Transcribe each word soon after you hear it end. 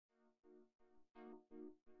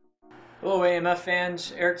Hello AMF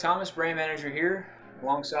fans, Eric Thomas, brand manager here.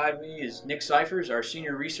 Alongside me is Nick Cyphers, our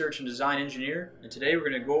senior research and design engineer, and today we're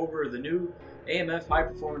going to go over the new AMF high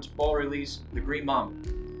performance ball release, the Green Mamba.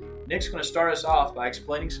 Nick's going to start us off by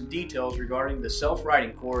explaining some details regarding the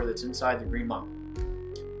self-righting core that's inside the Green Mamba.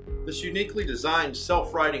 This uniquely designed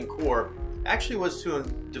self-righting core actually was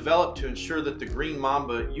developed to ensure that the Green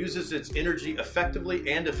Mamba uses its energy effectively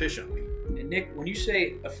and efficiently. And Nick, when you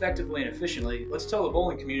say effectively and efficiently, let's tell the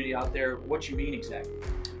bowling community out there what you mean exactly.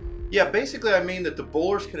 Yeah, basically I mean that the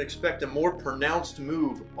bowlers can expect a more pronounced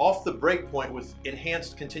move off the break point with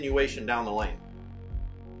enhanced continuation down the lane.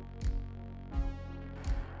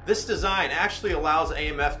 This design actually allows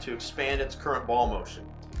AMF to expand its current ball motion.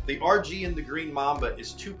 The RG in the Green Mamba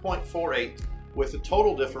is 2.48 with a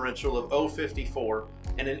total differential of 0.54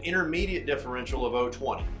 and an intermediate differential of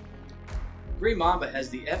 0.20. Green Mamba has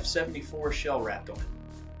the F74 shell wrapped on it.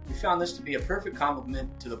 We found this to be a perfect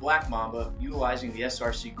complement to the Black Mamba utilizing the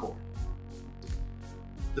SRC core.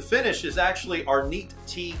 The finish is actually our Neat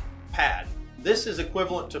T pad. This is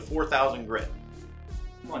equivalent to 4,000 grit.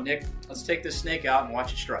 Come on Nick, let's take this snake out and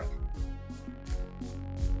watch it strike.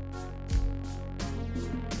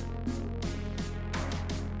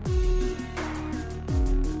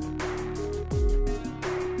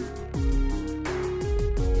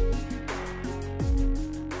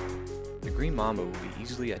 The Green Mamba will be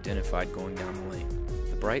easily identified going down the lane.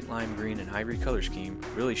 The bright lime green and ivory color scheme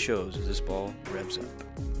really shows as this ball revs up.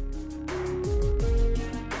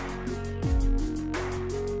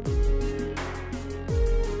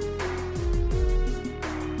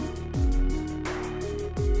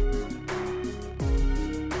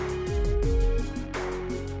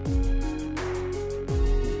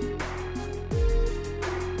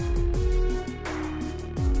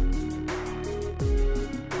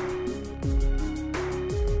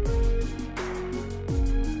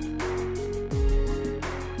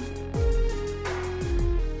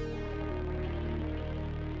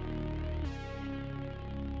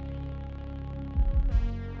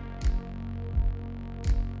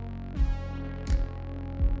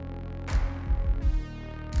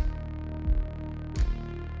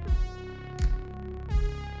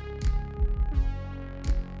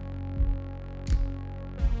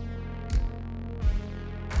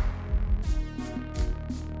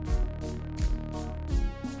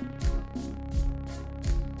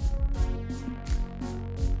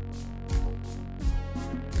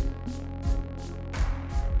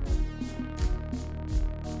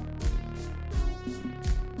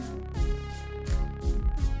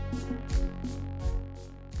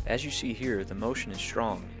 As you see here, the motion is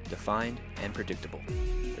strong, defined, and predictable.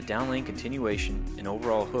 The downlane continuation and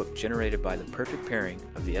overall hook generated by the perfect pairing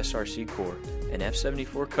of the SRC core and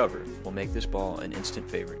F74 cover will make this ball an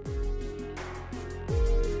instant favorite.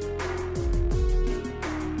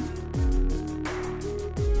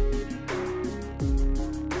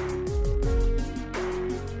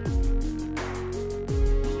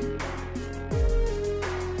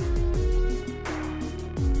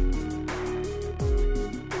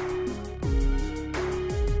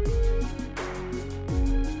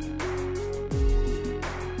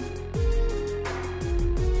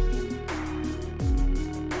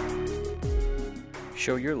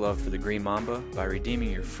 Show your love for the Green Mamba by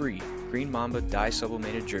redeeming your free Green Mamba dye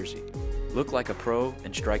sublimated jersey. Look like a pro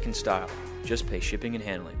and strike in style. Just pay shipping and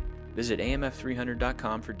handling. Visit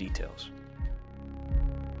AMF300.com for details.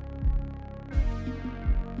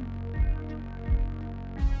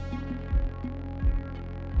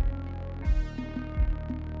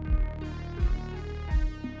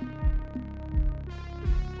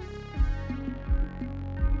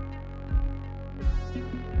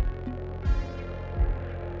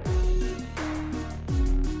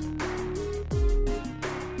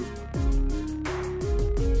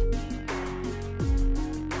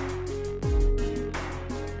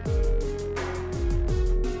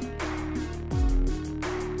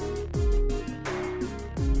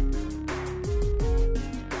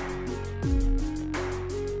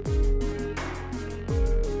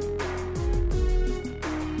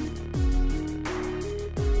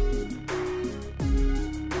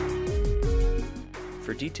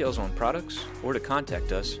 For details on products or to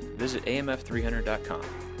contact us, visit AMF300.com.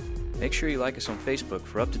 Make sure you like us on Facebook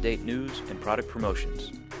for up-to-date news and product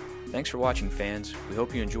promotions. Thanks for watching, fans. We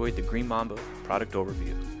hope you enjoyed the Green Mamba product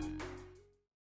overview.